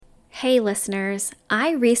Hey listeners, I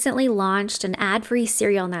recently launched an ad-free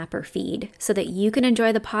serial napper feed so that you can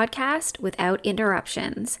enjoy the podcast without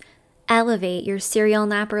interruptions. Elevate your serial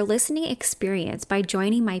napper listening experience by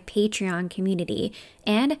joining my Patreon community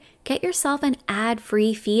and get yourself an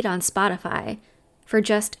ad-free feed on Spotify. For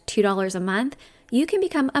just $2 a month, you can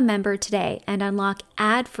become a member today and unlock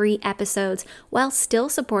ad-free episodes while still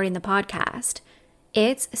supporting the podcast.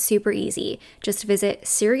 It's super easy. Just visit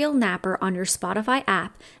Serial Napper on your Spotify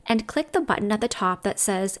app and click the button at the top that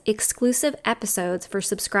says Exclusive Episodes for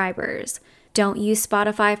Subscribers. Don't use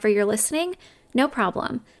Spotify for your listening? No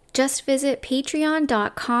problem. Just visit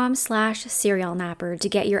patreon.com/serialnapper to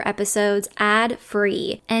get your episodes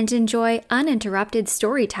ad-free and enjoy uninterrupted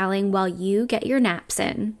storytelling while you get your naps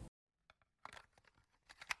in.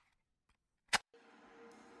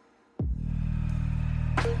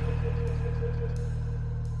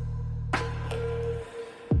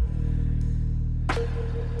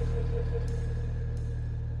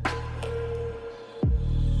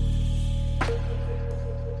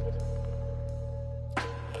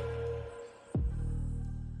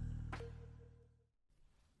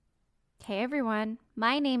 Hey everyone,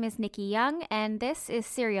 my name is Nikki Young and this is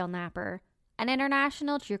Serial Napper, an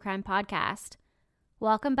international true crime podcast.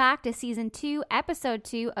 Welcome back to Season 2, Episode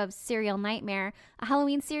 2 of Serial Nightmare, a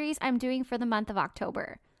Halloween series I'm doing for the month of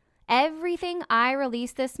October. Everything I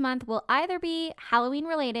release this month will either be Halloween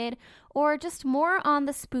related or just more on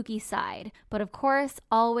the spooky side, but of course,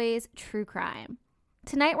 always true crime.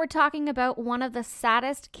 Tonight we're talking about one of the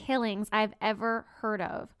saddest killings I've ever heard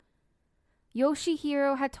of.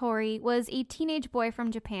 Yoshihiro Hattori was a teenage boy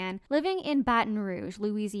from Japan living in Baton Rouge,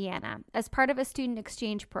 Louisiana, as part of a student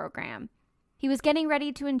exchange program. He was getting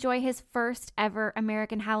ready to enjoy his first ever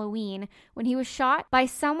American Halloween when he was shot by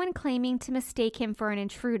someone claiming to mistake him for an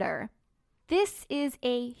intruder. This is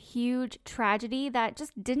a huge tragedy that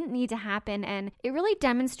just didn't need to happen, and it really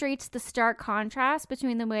demonstrates the stark contrast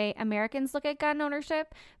between the way Americans look at gun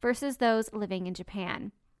ownership versus those living in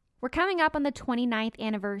Japan. We're coming up on the 29th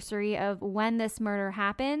anniversary of when this murder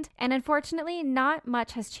happened, and unfortunately, not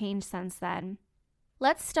much has changed since then.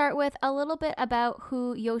 Let's start with a little bit about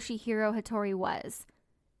who Yoshihiro Hattori was.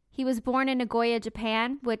 He was born in Nagoya,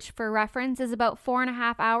 Japan, which for reference is about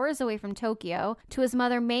 4.5 hours away from Tokyo, to his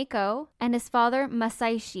mother Meiko and his father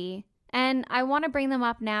Masaishi. And I want to bring them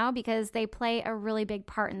up now because they play a really big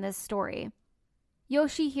part in this story.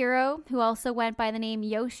 Yoshihiro, who also went by the name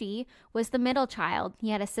Yoshi, was the middle child.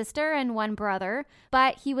 He had a sister and one brother,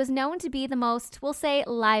 but he was known to be the most, we'll say,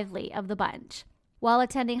 lively of the bunch. While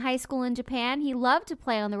attending high school in Japan, he loved to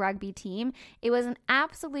play on the rugby team. It was an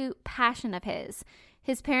absolute passion of his.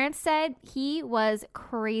 His parents said he was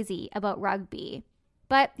crazy about rugby.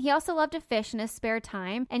 But he also loved to fish in his spare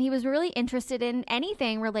time, and he was really interested in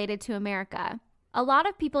anything related to America. A lot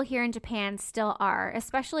of people here in Japan still are,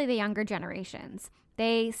 especially the younger generations.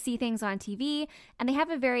 They see things on TV, and they have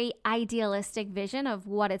a very idealistic vision of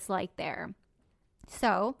what it's like there.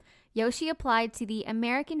 So, Yoshi applied to the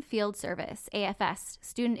American Field Service, AFS,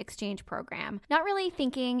 student exchange program, not really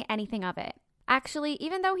thinking anything of it. Actually,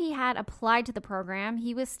 even though he had applied to the program,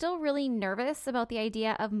 he was still really nervous about the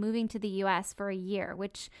idea of moving to the US for a year,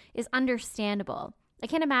 which is understandable. I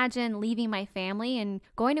can't imagine leaving my family and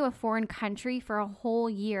going to a foreign country for a whole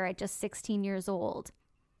year at just 16 years old.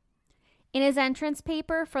 In his entrance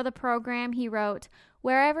paper for the program, he wrote,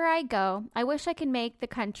 "Wherever I go, I wish I could make the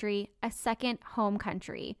country a second home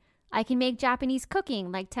country. I can make Japanese cooking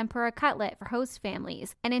like tempura cutlet for host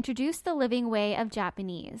families and introduce the living way of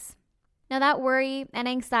Japanese." Now that worry and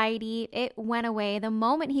anxiety, it went away the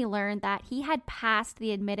moment he learned that he had passed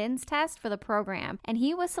the admittance test for the program and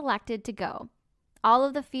he was selected to go. All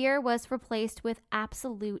of the fear was replaced with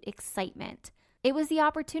absolute excitement. It was the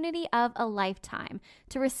opportunity of a lifetime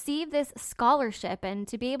to receive this scholarship and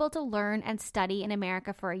to be able to learn and study in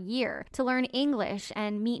America for a year, to learn English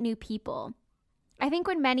and meet new people. I think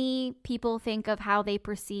when many people think of how they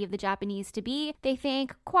perceive the Japanese to be, they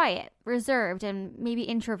think quiet, reserved, and maybe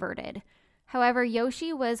introverted. However,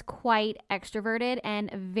 Yoshi was quite extroverted and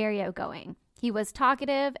very outgoing. He was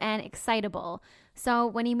talkative and excitable. So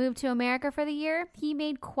when he moved to America for the year, he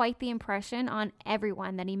made quite the impression on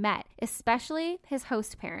everyone that he met, especially his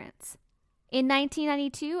host parents. In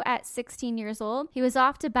 1992, at 16 years old, he was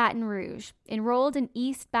off to Baton Rouge, enrolled in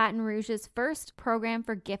East Baton Rouge's first program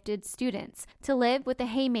for gifted students, to live with the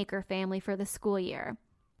Haymaker family for the school year.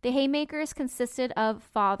 The Haymakers consisted of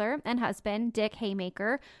father and husband, Dick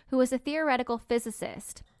Haymaker, who was a theoretical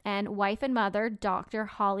physicist, and wife and mother, Dr.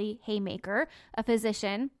 Holly Haymaker, a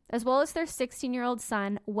physician, as well as their 16-year-old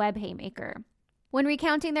son, Webb Haymaker. When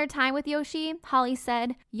recounting their time with Yoshi, Holly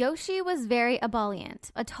said, "Yoshi was very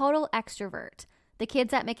ebullient, a total extrovert. The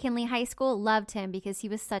kids at McKinley High School loved him because he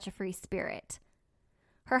was such a free spirit."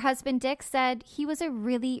 Her husband Dick said he was a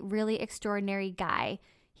really, really extraordinary guy.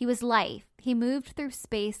 He was life. He moved through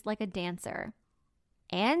space like a dancer.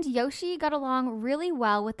 And Yoshi got along really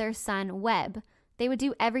well with their son Webb. They would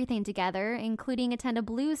do everything together, including attend a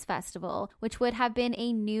blues festival, which would have been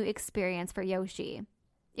a new experience for Yoshi.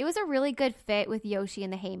 It was a really good fit with Yoshi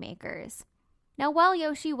and the Haymakers. Now, while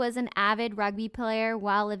Yoshi was an avid rugby player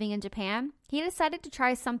while living in Japan, he decided to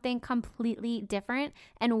try something completely different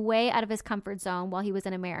and way out of his comfort zone while he was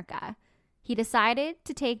in America. He decided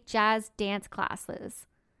to take jazz dance classes.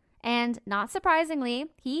 And not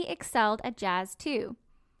surprisingly, he excelled at jazz too.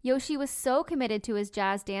 Yoshi was so committed to his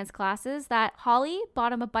jazz dance classes that Holly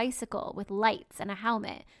bought him a bicycle with lights and a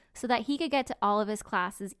helmet so that he could get to all of his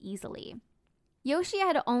classes easily. Yoshi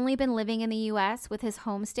had only been living in the U.S. with his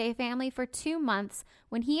homestay family for 2 months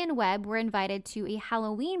when he and Webb were invited to a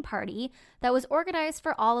Halloween party that was organized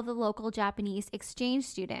for all of the local Japanese exchange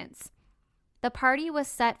students. The party was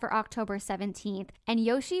set for October 17th, and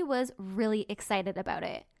Yoshi was really excited about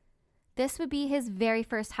it. This would be his very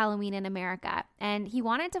first Halloween in America, and he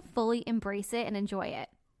wanted to fully embrace it and enjoy it.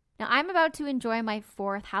 Now, I'm about to enjoy my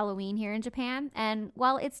 4th Halloween here in Japan, and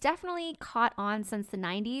while it's definitely caught on since the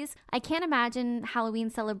 90s, I can't imagine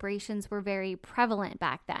Halloween celebrations were very prevalent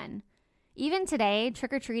back then. Even today,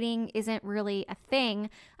 trick-or-treating isn't really a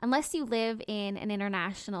thing unless you live in an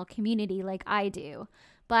international community like I do,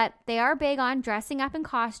 but they are big on dressing up in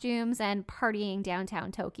costumes and partying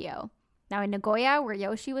downtown Tokyo. Now, in Nagoya, where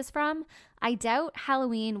Yoshi was from, I doubt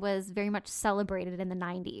Halloween was very much celebrated in the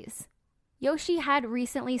 90s. Yoshi had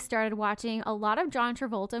recently started watching a lot of John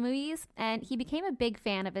Travolta movies, and he became a big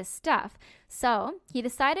fan of his stuff. So he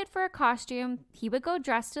decided for a costume, he would go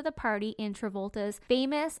dressed to the party in Travolta's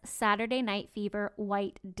famous Saturday Night Fever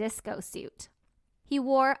white disco suit. He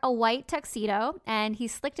wore a white tuxedo, and he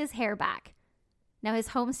slicked his hair back. Now, his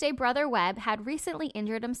homestay brother Webb had recently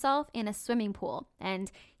injured himself in a swimming pool,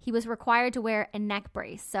 and he was required to wear a neck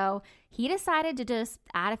brace, so he decided to just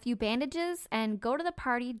add a few bandages and go to the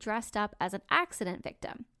party dressed up as an accident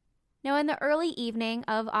victim. Now, in the early evening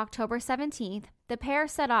of October 17th, the pair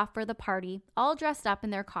set off for the party, all dressed up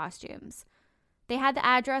in their costumes. They had the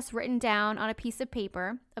address written down on a piece of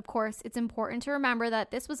paper. Of course, it's important to remember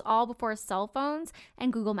that this was all before cell phones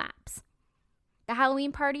and Google Maps. The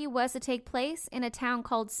Halloween party was to take place in a town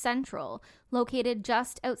called Central, located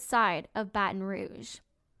just outside of Baton Rouge.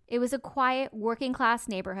 It was a quiet, working-class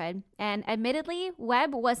neighborhood, and admittedly,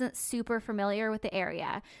 Webb wasn't super familiar with the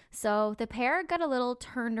area, so the pair got a little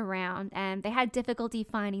turned around, and they had difficulty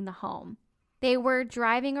finding the home. They were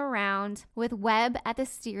driving around with Webb at the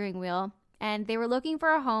steering wheel, and they were looking for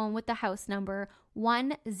a home with the house number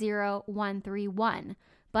 10131,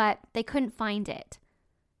 but they couldn't find it.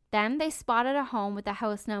 Then they spotted a home with the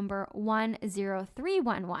house number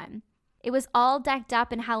 10311. It was all decked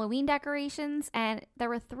up in Halloween decorations, and there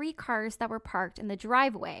were 3 cars that were parked in the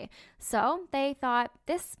driveway, so they thought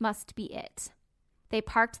this must be it. They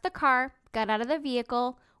parked the car, got out of the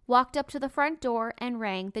vehicle, walked up to the front door, and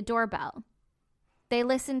rang the doorbell. They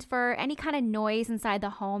listened for any kind of noise inside the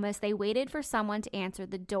home as they waited for someone to answer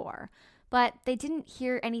the door, but they didn't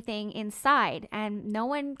hear anything inside, and no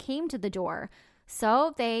one came to the door.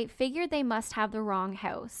 So they figured they must have the wrong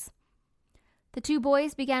house. The 2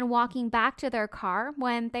 boys began walking back to their car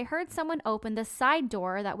when they heard someone open the side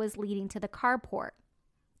door that was leading to the carport.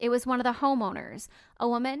 It was one of the homeowners, a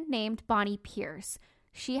woman named Bonnie Pierce.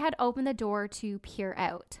 She had opened the door to peer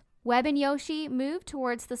out. Webb and Yoshi moved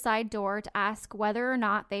towards the side door to ask whether or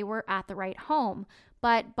not they were at the right home,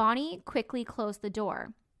 but Bonnie quickly closed the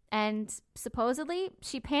door. And supposedly,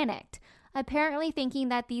 she panicked, apparently thinking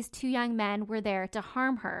that these 2 young men were there to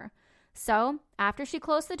harm her. So, after she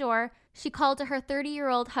closed the door, she called to her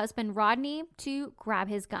 30-year-old husband Rodney to grab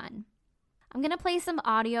his gun. I'm going to play some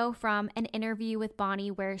audio from an interview with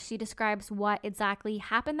Bonnie where she describes what exactly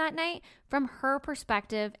happened that night from her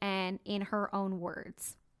perspective and in her own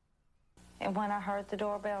words. And when I heard the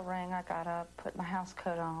doorbell ring, I got up, put my house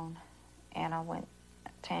coat on, and I went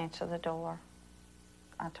to answer the door.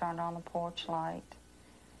 I turned on the porch light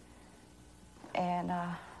and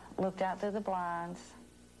looked out through the blinds,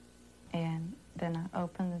 and then I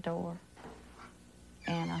opened the door,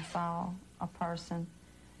 and I saw a person.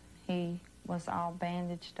 He was all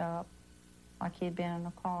bandaged up, like he'd been in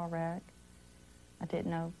a car wreck. I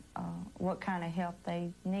didn't know what kind of help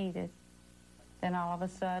they needed. Then all of a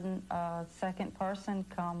sudden, a second person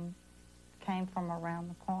came from around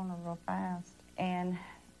the corner real fast, and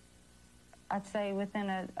I'd say within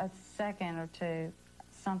a second or two,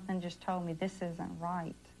 something just told me this isn't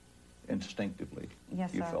right. Instinctively,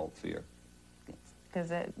 Yes, you sir. felt fear.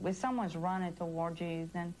 Because if someone's running towards you,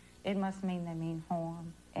 then it must mean they mean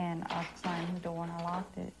harm. And I slammed the door and I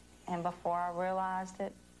locked it. And before I realized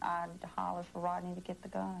it, I hollered for Rodney to get the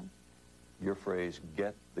gun. Your phrase,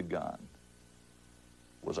 "get the gun,"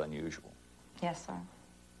 was unusual. Yes, sir.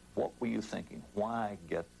 What were you thinking? Why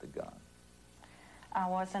get the gun? I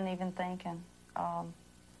wasn't even thinking.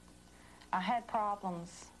 I had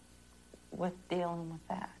problems with dealing with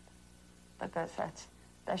that because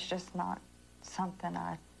that's just not something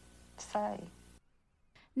I say.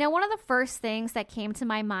 Now, one of the first things that came to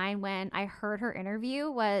my mind when I heard her interview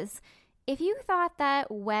was, if you thought that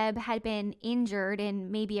Webb had been injured in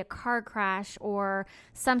maybe a car crash or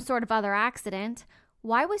some sort of other accident,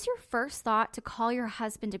 why was your first thought to call your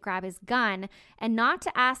husband to grab his gun and not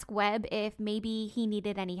to ask Webb if maybe he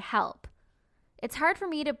needed any help? It's hard for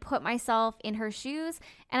me to put myself in her shoes,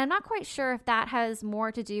 and I'm not quite sure if that has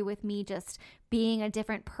more to do with me just being a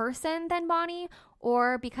different person than Bonnie,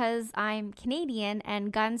 or because I'm Canadian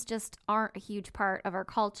and guns just aren't a huge part of our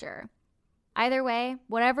culture. Either way,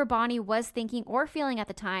 whatever Bonnie was thinking or feeling at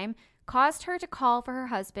the time caused her to call for her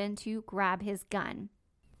husband to grab his gun.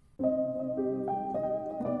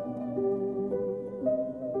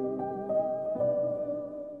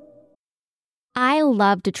 I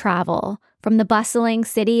love to travel. From the bustling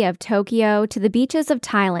city of Tokyo to the beaches of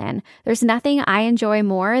Thailand, there's nothing I enjoy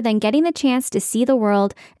more than getting the chance to see the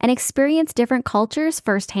world and experience different cultures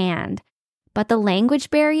firsthand. But the language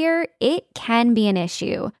barrier, it can be an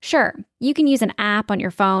issue. Sure, you can use an app on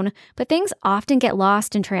your phone, but things often get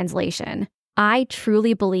lost in translation. I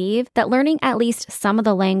truly believe that learning at least some of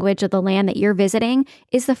the language of the land that you're visiting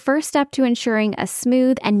is the first step to ensuring a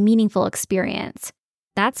smooth and meaningful experience.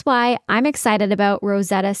 That's why I'm excited about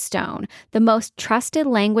Rosetta Stone, the most trusted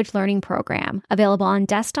language learning program, available on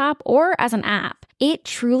desktop or as an app. It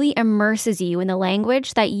truly immerses you in the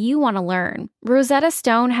language that you want to learn. Rosetta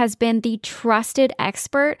Stone has been the trusted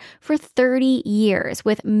expert for 30 years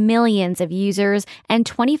with millions of users and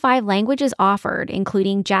 25 languages offered,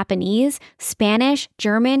 including Japanese, Spanish,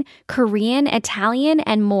 German, Korean, Italian,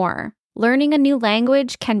 and more. Learning a new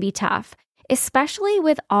language can be tough, especially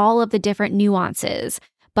with all of the different nuances.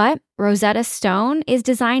 But Rosetta Stone is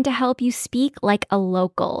designed to help you speak like a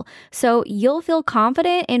local, so you'll feel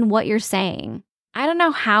confident in what you're saying. I don't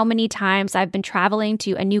know how many times I've been traveling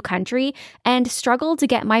to a new country and struggled to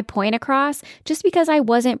get my point across just because I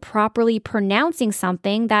wasn't properly pronouncing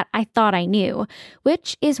something that I thought I knew,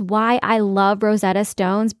 which is why I love Rosetta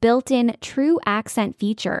Stone's built-in true accent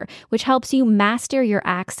feature, which helps you master your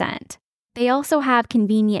accent. They also have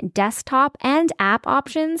convenient desktop and app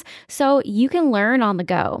options, so you can learn on the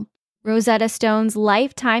go. Rosetta Stone's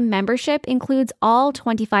lifetime membership includes all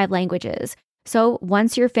 25 languages, so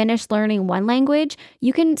once you're finished learning one language,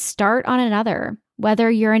 you can start on another. Whether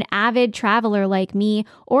you're an avid traveler like me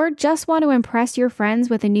or just want to impress your friends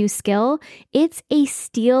with a new skill, it's a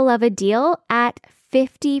steal of a deal at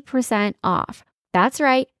 50% off. That's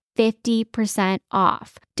right. 50%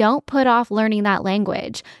 off. Don't put off learning that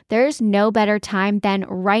language. There's no better time than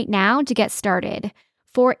right now to get started.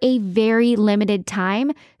 For a very limited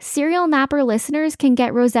time, Serial Napper listeners can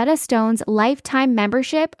get Rosetta Stone's lifetime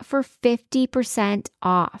membership for 50%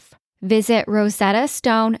 off. Visit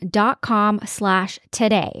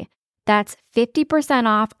rosettastone.com/today. That's 50%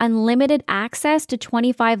 off unlimited access to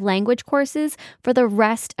 25 language courses for the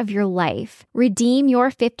rest of your life. Redeem your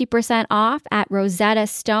 50% off at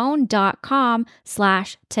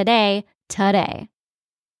rosettastone.com/today today.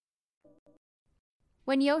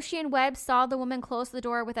 When Yoshi and Webb saw the woman close the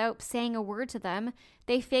door without saying a word to them,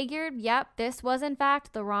 they figured, yep, this was in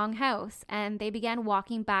fact the wrong house, and they began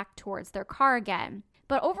walking back towards their car again.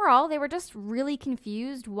 But overall, they were just really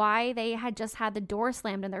confused why they had just had the door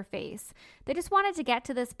slammed in their face. They just wanted to get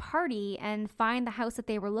to this party and find the house that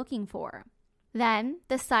they were looking for. Then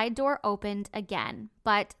the side door opened again,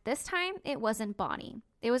 but this time it wasn't Bonnie.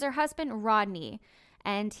 It was her husband, Rodney,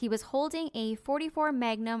 and he was holding a .44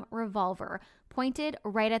 Magnum revolver pointed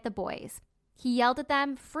right at the boys. He yelled at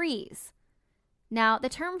them, "Freeze!" Now, the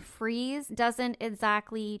term freeze doesn't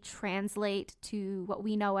exactly translate to what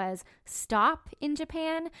we know as stop in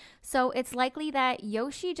Japan, so it's likely that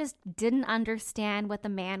Yoshi just didn't understand what the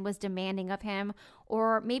man was demanding of him,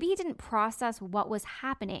 or maybe he didn't process what was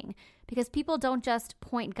happening, because people don't just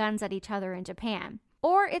point guns at each other in Japan.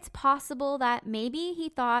 Or it's possible that maybe he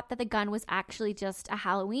thought that the gun was actually just a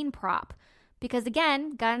Halloween prop, because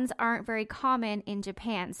again, guns aren't very common in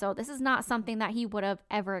Japan, so this is not something that he would have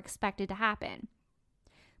ever expected to happen.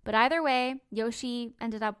 But either way, Yoshi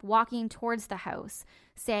ended up walking towards the house,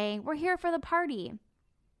 saying, "We're here for the party."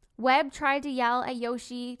 Webb tried to yell at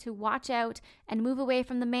Yoshi to watch out and move away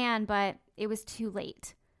from the man, but it was too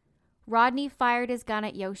late. Rodney fired his gun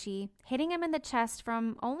at Yoshi, hitting him in the chest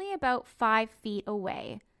from only about 5 feet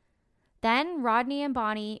away. Then Rodney and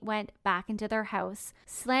Bonnie went back into their house,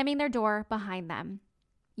 slamming their door behind them.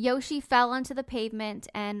 Yoshi fell onto the pavement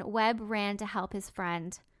and Webb ran to help his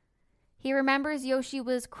friend. He remembers Yoshi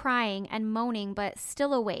was crying and moaning but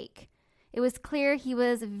still awake. It was clear he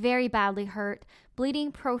was very badly hurt,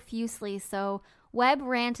 bleeding profusely, so Webb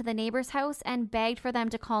ran to the neighbor's house and begged for them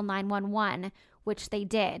to call 911, which they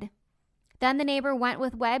did. Then the neighbor went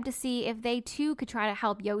with Webb to see if they too could try to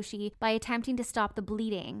help Yoshi by attempting to stop the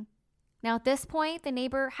bleeding. Now at this point, the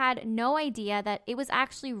neighbor had no idea that it was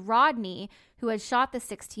actually Rodney who had shot the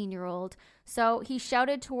 16-year-old, so he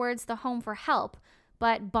shouted towards the home for help,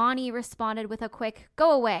 but Bonnie responded with a quick,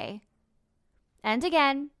 "Go away." And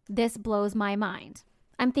again, this blows my mind.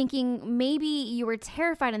 I'm thinking maybe you were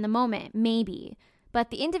terrified in the moment, maybe, but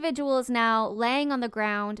the individual is now laying on the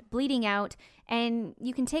ground, bleeding out, and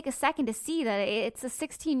you can take a second to see that it's a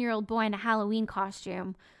 16-year-old boy in a Halloween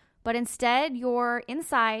costume. But instead, you're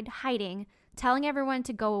inside, hiding, telling everyone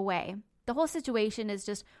to go away. The whole situation is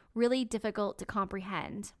just really difficult to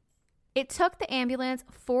comprehend. It took the ambulance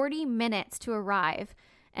 40 minutes to arrive,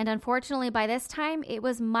 and unfortunately by this time, it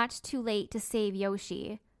was much too late to save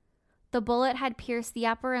Yoshi. The bullet had pierced the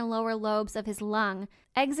upper and lower lobes of his lung,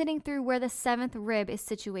 exiting through where the 7th rib is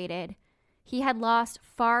situated. He had lost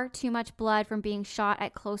far too much blood from being shot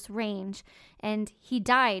at close range, and he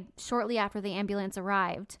died shortly after the ambulance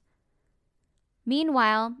arrived.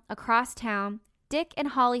 Meanwhile, across town, Dick and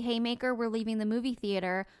Holly Haymaker were leaving the movie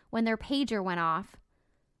theater when their pager went off.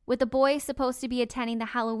 With the boys supposed to be attending the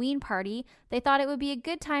Halloween party, they thought it would be a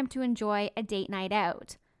good time to enjoy a date night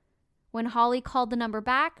out. When Holly called the number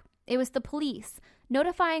back, it was the police,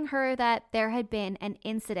 notifying her that there had been an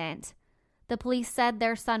incident. The police said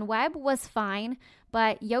their son Webb was fine,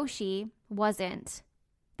 but Yoshi wasn't.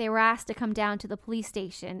 They were asked to come down to the police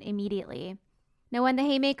station immediately. Now, when the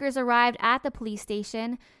Haymakers arrived at the police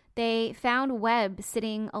station, they found Webb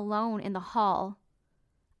sitting alone in the hall.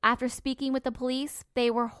 After speaking with the police,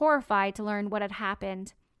 they were horrified to learn what had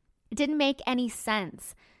happened. It didn't make any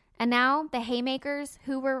sense. And now the Haymakers,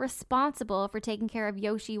 who were responsible for taking care of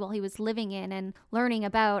Yoshi while he was living in and learning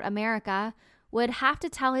about America, would have to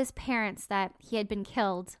tell his parents that he had been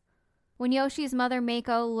killed. When Yoshi's mother,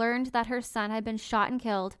 Mako, learned that her son had been shot and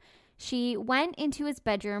killed, she went into his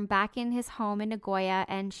bedroom back in his home in Nagoya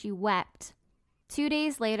and she wept. 2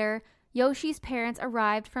 days later, Yoshi's parents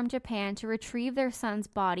arrived from Japan to retrieve their son's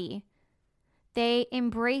body. They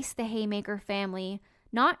embraced the Haymaker family,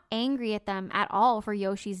 not angry at them at all for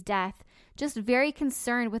Yoshi's death, just very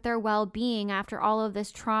concerned with their well-being after all of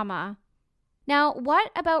this trauma. Now,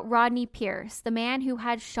 what about Rodney Pierce, the man who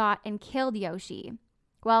had shot and killed Yoshi?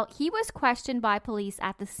 Well, he was questioned by police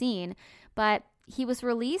at the scene, but he was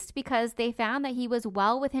released because they found that he was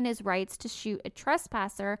well within his rights to shoot a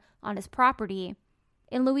trespasser on his property.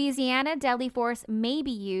 In Louisiana, deadly force may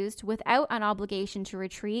be used without an obligation to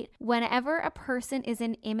retreat whenever a person is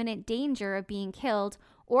in imminent danger of being killed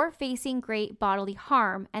or facing great bodily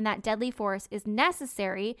harm, and that deadly force is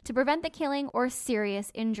necessary to prevent the killing or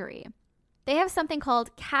serious injury. They have something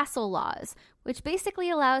called castle laws, which basically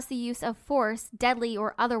allows the use of force, deadly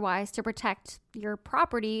or otherwise, to protect your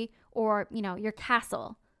property or, your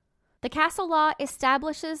castle. The castle law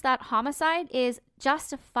establishes that homicide is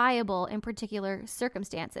justifiable in particular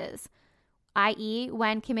circumstances, i.e.,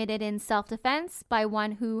 when committed in self-defense by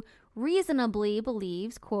one who reasonably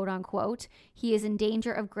believes, quote unquote, he is in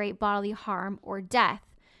danger of great bodily harm or death,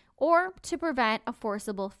 or to prevent a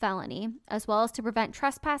forcible felony, as well as to prevent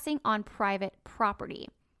trespassing on private property.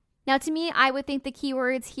 Now, to me, I would think the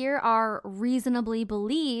keywords here are reasonably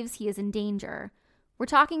believes he is in danger. We're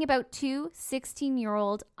talking about 2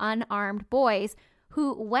 16-year-old unarmed boys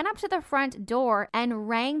who went up to the front door and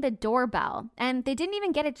rang the doorbell, and they didn't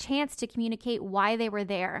even get a chance to communicate why they were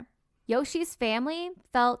there. Yoshi's family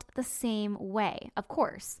felt the same way, of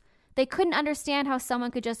course. They couldn't understand how someone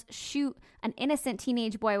could just shoot an innocent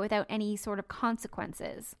teenage boy without any sort of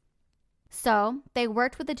consequences. So they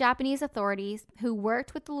worked with the Japanese authorities, who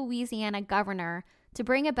worked with the Louisiana governor to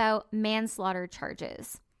bring about manslaughter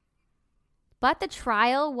charges. But the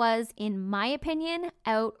trial was, in my opinion,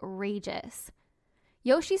 outrageous.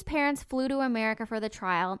 Yoshi's parents flew to America for the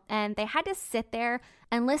trial, and they had to sit there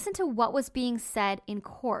and listen to what was being said in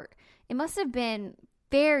court. It must have been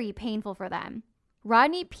very painful for them.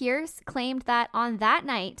 Rodney Pierce claimed that on that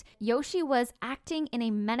night, Yoshi was acting in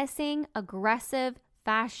a menacing, aggressive,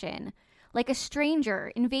 fashion, like a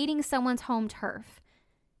stranger invading someone's home turf.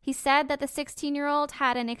 He said that the 16-year-old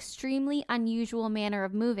had an extremely unusual manner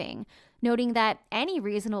of moving, noting that any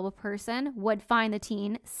reasonable person would find the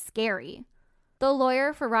teen scary. The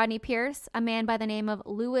lawyer for Rodney Pierce, a man by the name of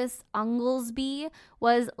Louis Unglesby,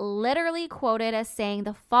 was literally quoted as saying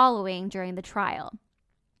the following during the trial.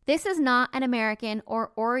 "This is not an American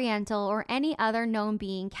or Oriental or any other known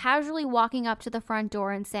being casually walking up to the front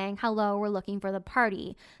door and saying, 'Hello, we're looking for the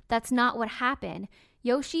party.' That's not what happened.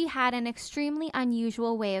 Yoshi had an extremely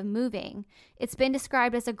unusual way of moving. It's been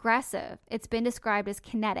described as aggressive. It's been described as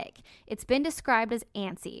kinetic. It's been described as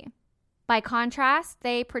antsy." By contrast,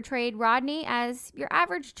 they portrayed Rodney as your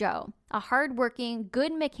average Joe, a hardworking,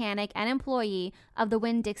 good mechanic and employee of the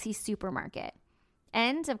Winn-Dixie supermarket.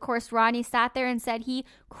 And, of course, Rodney sat there and said he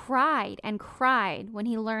cried and cried when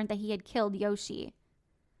he learned that he had killed Yoshi.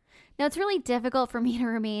 Now, it's really difficult for me to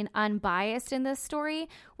remain unbiased in this story.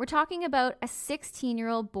 We're talking about a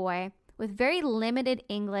 16-year-old boy with very limited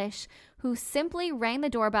English who simply rang the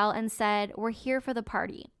doorbell and said, "We're here for the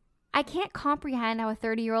party." I can't comprehend how a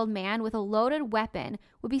 30-year-old man with a loaded weapon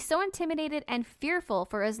would be so intimidated and fearful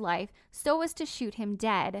for his life so as to shoot him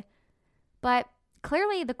dead. But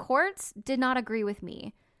clearly the courts did not agree with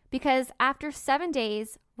me, because after 7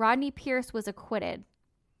 days, Rodney Pierce was acquitted.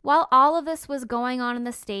 While all of this was going on in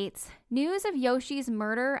the States, news of Yoshi's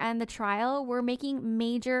murder and the trial were making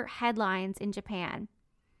major headlines in Japan.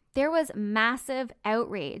 There was massive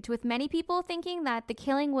outrage, with many people thinking that the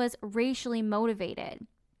killing was racially motivated.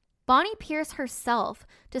 Bonnie Pierce herself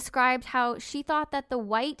described how she thought that the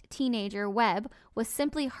white teenager, Webb, was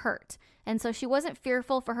simply hurt, and so she wasn't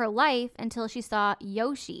fearful for her life until she saw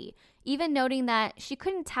Yoshi, even noting that she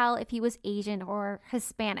couldn't tell if he was Asian or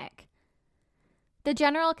Hispanic. The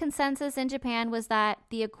general consensus in Japan was that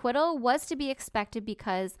the acquittal was to be expected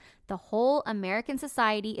because the whole American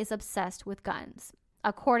society is obsessed with guns,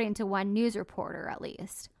 according to one news reporter at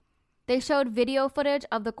least. They showed video footage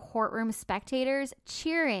of the courtroom spectators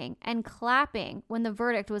cheering and clapping when the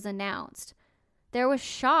verdict was announced. There was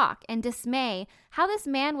shock and dismay how this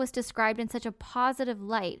man was described in such a positive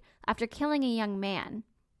light after killing a young man.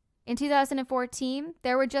 In 2014,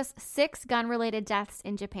 there were just 6 gun-related deaths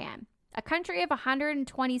in Japan, a country of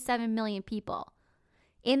 127 million people.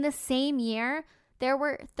 In the same year, there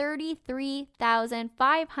were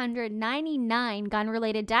 33,599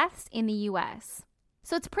 gun-related deaths in the U.S.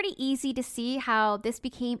 So it's pretty easy to see how this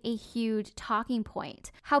became a huge talking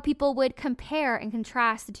point, how people would compare and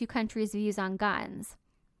contrast the two countries' views on guns.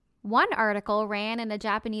 One article ran in a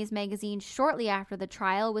Japanese magazine shortly after the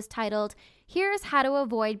trial was titled, "Here's How to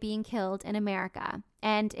Avoid Being Killed in America,"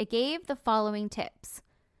 and it gave the following tips.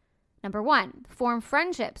 Number 1, form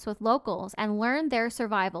friendships with locals and learn their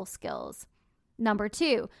survival skills. Number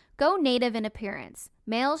 2, go native in appearance.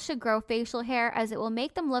 Males should grow facial hair as it will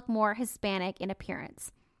make them look more Hispanic in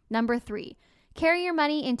appearance. Number 3, carry your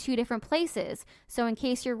money in 2 different places, so in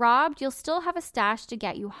case you're robbed, you'll still have a stash to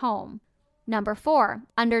get you home. Number 4,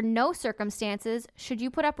 under no circumstances should you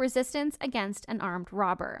put up resistance against an armed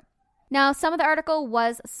robber. Now, some of the article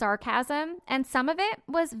was sarcasm, and some of it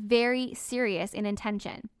was very serious in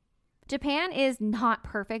intention. Japan is not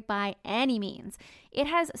perfect by any means. It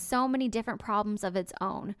has so many different problems of its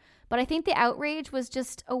own. But I think the outrage was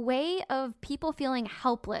just a way of people feeling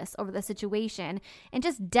helpless over the situation and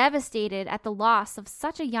just devastated at the loss of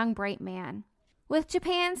such a young, bright man. With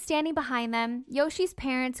Japan standing behind them, Yoshi's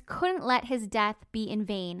parents couldn't let his death be in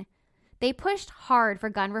vain. They pushed hard for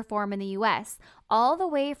gun reform in the US, all the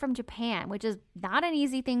way from Japan, which is not an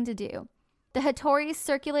easy thing to do. The Hattoris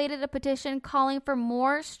circulated a petition calling for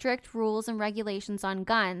more strict rules and regulations on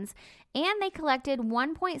guns, and they collected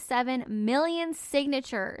 1.7 million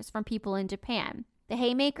signatures from people in Japan. The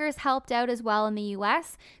Haymakers helped out as well in the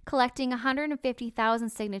US, collecting 150,000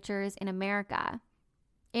 signatures in America.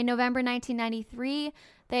 In November 1993,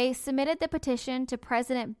 they submitted the petition to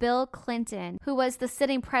President Bill Clinton, who was the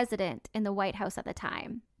sitting president in the White House at the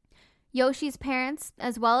time. Yoshi's parents,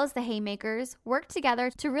 as well as the Haymakers, worked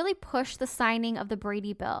together to really push the signing of the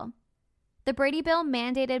Brady Bill. The Brady Bill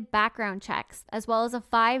mandated background checks, as well as a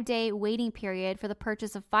 5-day waiting period for the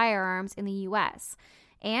purchase of firearms in the U.S.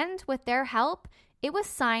 And with their help, it was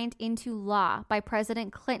signed into law by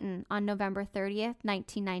President Clinton on November 30th,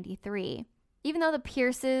 1993. Even though the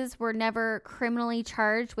Pierces were never criminally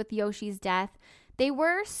charged with Yoshi's death, they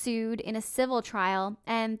were sued in a civil trial,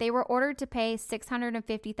 and they were ordered to pay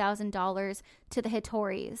 $650,000 to the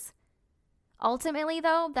Hattoris. Ultimately,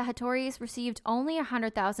 though, the Hattoris received only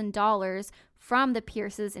 $100,000 from the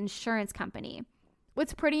Pierces' insurance company,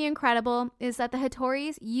 What's pretty incredible is that the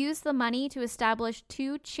Hattoris used the money to establish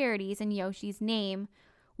 2 charities in Yoshi's name.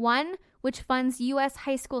 One, which funds U.S.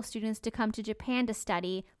 high school students to come to Japan to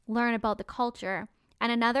study, learn about the culture,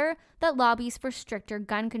 and another that lobbies for stricter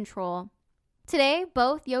gun control. Today,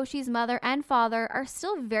 both Yoshi's mother and father are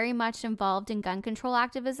still very much involved in gun control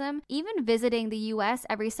activism, even visiting the U.S.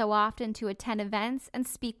 every so often to attend events and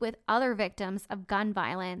speak with other victims of gun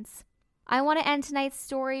violence. I want to end tonight's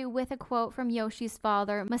story with a quote from Yoshi's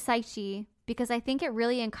father, Masaichi, because I think it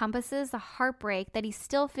really encompasses the heartbreak that he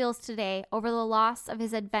still feels today over the loss of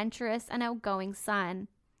his adventurous and outgoing son.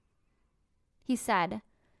 He said,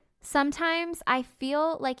 "Sometimes I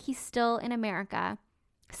feel like he's still in America.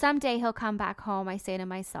 Someday he'll come back home, I say to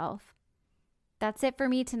myself." That's it for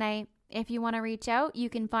me tonight. If you want to reach out, you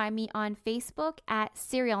can find me on Facebook at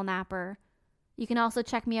Serial Napper. You can also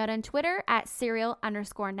check me out on Twitter at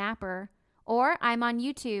serial_napper. Or I'm on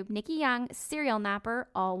YouTube, Nikki Young, Serial Napper,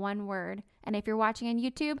 all one word. And if you're watching on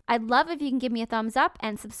YouTube, I'd love if you can give me a thumbs up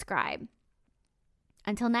and subscribe.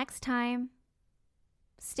 Until next time,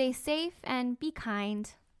 stay safe and be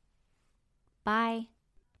kind. Bye.